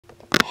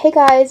Hey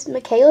guys,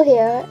 Michaela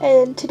here,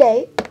 and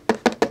today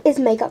is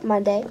Makeup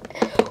Monday. Woo!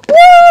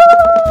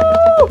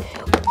 Woo!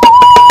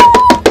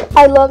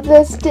 I love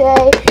this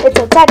day. It's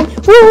so exciting.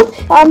 Woo!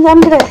 I'm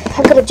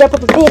gonna jump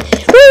up a bit.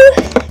 Woo!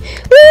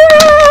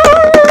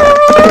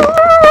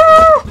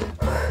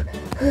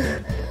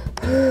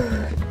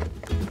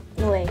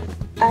 Wait,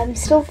 I'm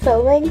still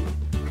filming.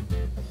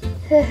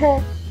 Who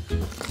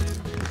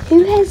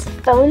has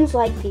phones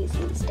like these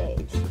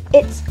days?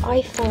 It's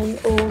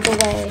iPhone all the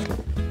way.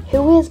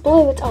 Who wears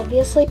blue? It's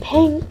obviously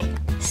pink.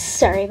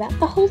 Sorry about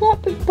the hold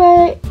up,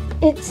 but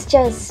it's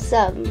just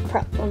some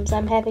problems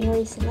I'm having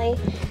recently.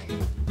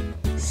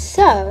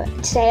 So,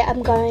 today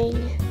I'm going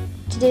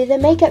to do the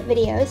makeup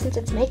video since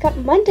it's Makeup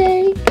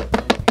Monday.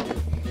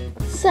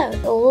 So,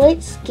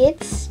 let's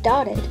get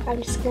started.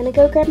 I'm just gonna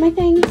go grab my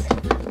things.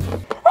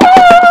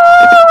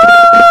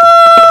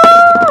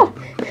 Ah!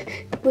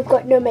 We've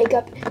got no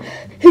makeup.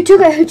 Who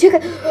took it? Who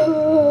took it?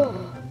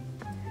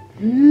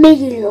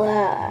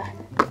 Mila.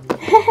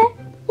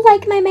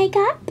 Like my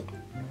makeup?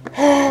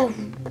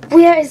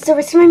 Where is the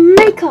rest of my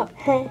makeup?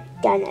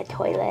 Down the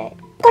toilet.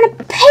 I'm gonna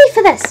pay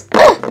for this.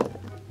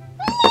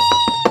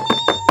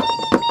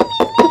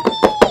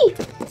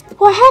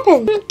 What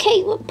happened?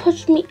 Kayla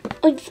pushed me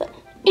over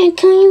and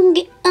can't even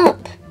get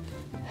up.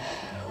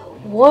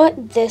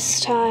 What this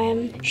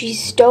time? She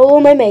stole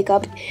my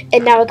makeup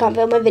and now I can't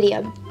film my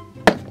video.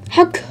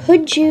 How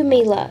could you,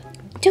 Mila?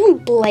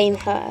 Don't blame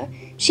her.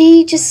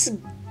 She just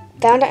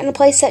found it in a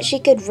place that she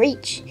could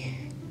reach.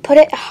 Put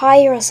it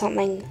higher or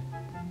something.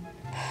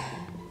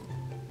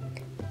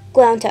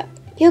 Grounded.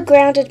 You're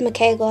grounded,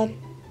 Michaela.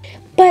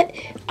 But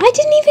I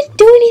didn't even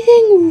do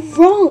anything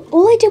wrong.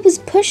 All I did was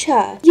push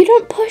her. You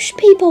don't push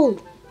people.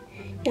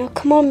 Now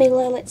come on,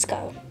 Mila, let's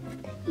go.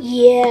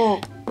 Yeah.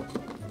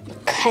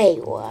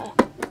 Michaela.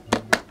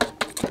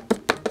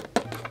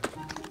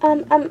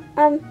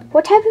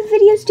 What type of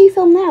videos do you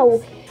film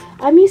now?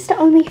 I'm used to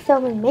only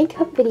filming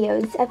makeup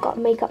videos. I've got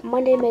Makeup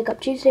Monday, Makeup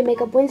Tuesday,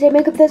 Makeup Wednesday,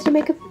 Makeup Thursday,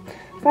 Makeup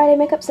Friday,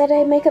 Makeup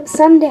Saturday, Makeup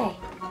Sunday.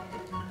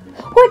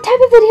 What type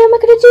of video am I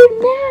going to do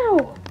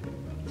now?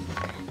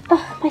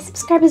 Oh, my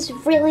subscribers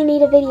really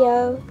need a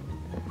video.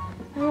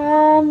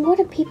 What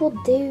do people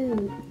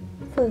do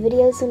for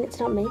videos when it's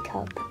not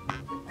makeup?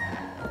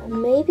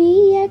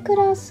 Maybe I could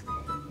ask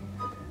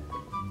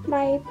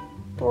my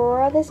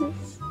brothers and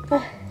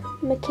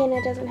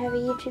McKenna doesn't have a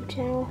YouTube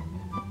channel.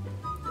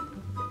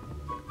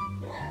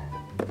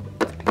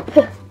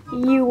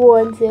 You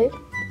want it?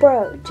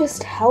 Bro,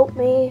 just help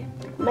me.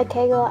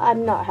 Michaela,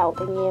 I'm not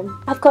helping you.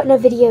 I've got no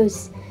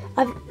videos.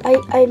 I'm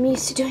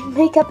used to doing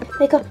makeup,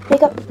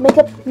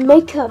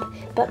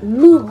 but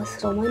Mila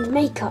stole my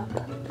makeup.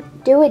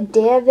 Do a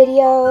dare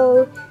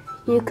video.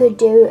 You could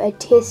do a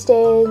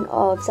testing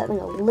of something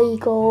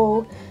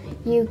illegal.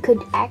 You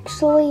could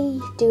actually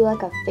do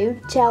like a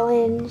food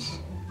challenge.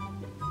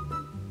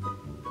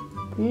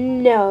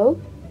 No.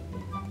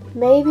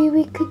 Maybe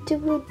we could do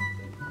a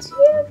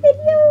dare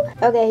video.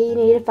 Okay, you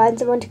need to find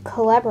someone to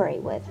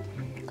collaborate with.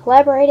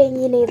 Collaborating,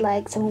 you need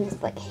like someone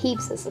with like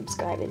heaps of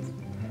subscribers.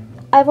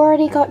 I've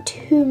already got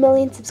 2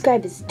 million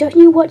subscribers. Don't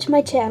you watch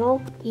my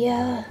channel?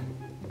 Yeah.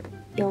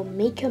 Your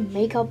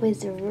makeup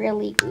is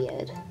really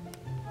weird.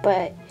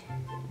 But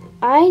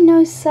I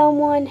know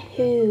someone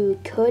who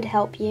could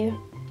help you.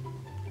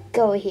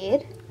 Go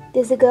ahead.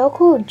 There's a girl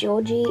called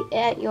Georgie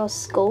at your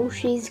school.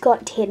 She's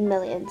got 10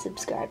 million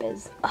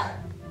subscribers.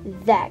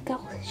 That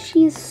girl,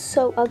 she is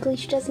so ugly.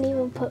 She doesn't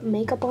even put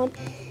makeup on.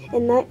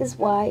 And that is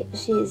why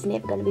she is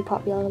never going to be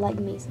popular like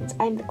me, since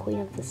I'm the queen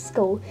of the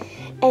school.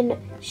 And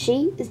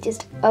she is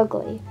just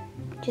ugly.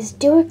 Just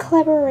do a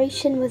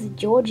collaboration with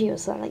Georgie or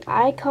something.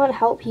 I can't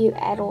help you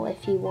at all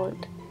if you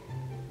want.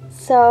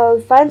 So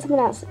find someone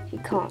else if you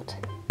can't.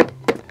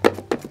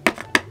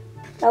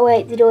 Oh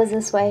wait, the door's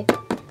this way.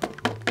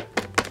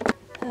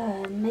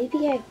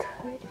 Maybe I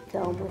could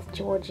film with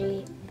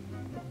Georgie.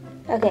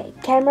 Okay,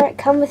 camera,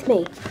 come with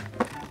me.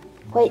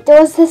 Wait,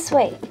 door's this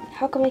way.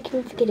 How come I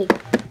keep forgetting?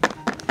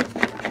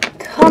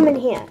 Come in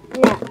here.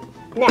 Now.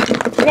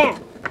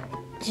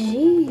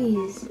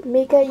 Jeez.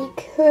 Mika, you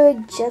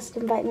could just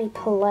invite me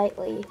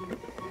politely.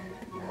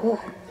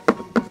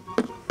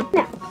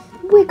 Now,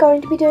 we're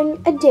going to be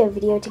doing a dare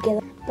video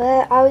together.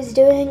 But I was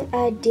doing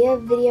a dare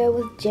video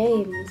with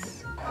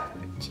James.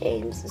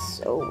 James is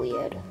so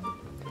weird.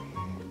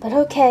 But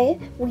okay,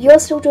 well, you're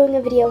still doing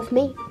a video with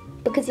me.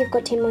 Because you've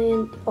got 10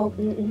 million... Oh,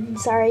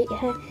 sorry.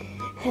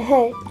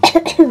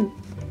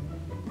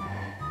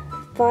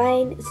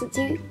 Fine, since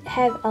you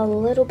have a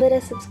little bit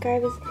of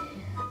subscribers,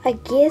 I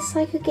guess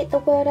I could get the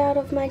word out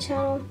of my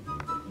channel.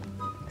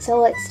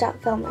 So let's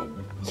start filming.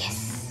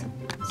 Yes!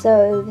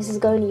 So this is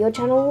going to your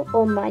channel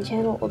or my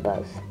channel or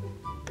both?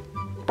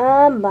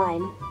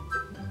 Mine.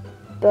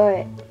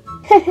 But,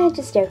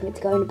 just joking,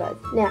 it's going to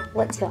both. Now,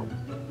 let's film.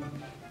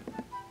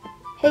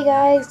 Hey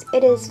guys,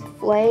 it is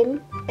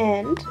Flame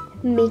and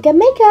Mika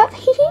Makeup.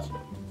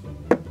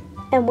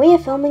 And we are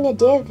filming a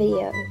dare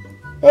video.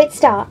 Let's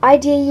start. I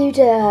dare you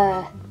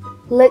to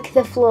lick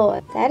the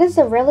floor. That is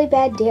a really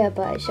bad dare,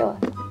 but sure.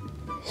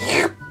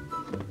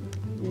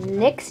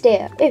 next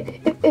step. Ew,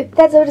 ew, ew,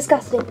 that's so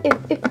disgusting. Ew,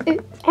 ew,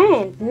 ew.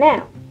 And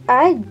now,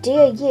 I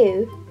dare you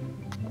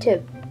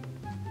to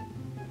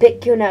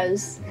pick your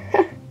nose.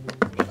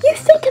 You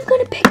think I'm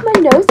gonna pick my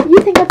nose? You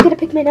think I'm gonna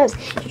pick my nose?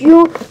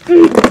 You.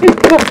 No,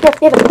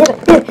 never.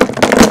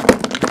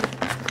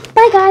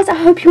 Bye, guys. I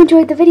hope you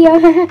enjoyed the video.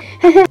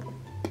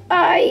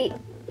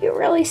 You're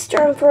really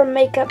strong for a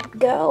makeup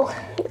girl.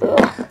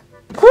 Ugh.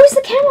 Close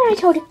the camera, I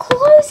told you.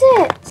 Close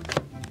it.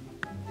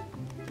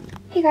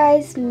 Hey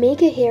guys,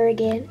 Mika here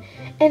again,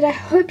 and I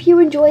hope you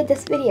enjoyed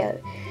this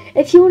video.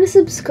 If you want to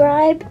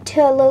subscribe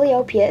to Lily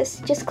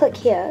LPS, just click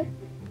here.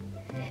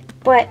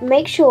 But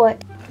make sure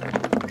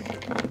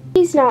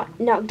he's not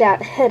knocked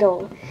out at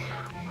all.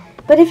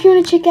 But if you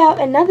want to check out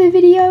another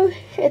video,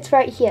 it's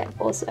right here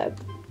also.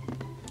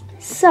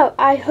 So,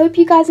 I hope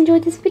you guys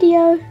enjoyed this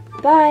video.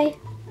 Bye.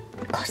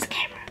 Close the camera.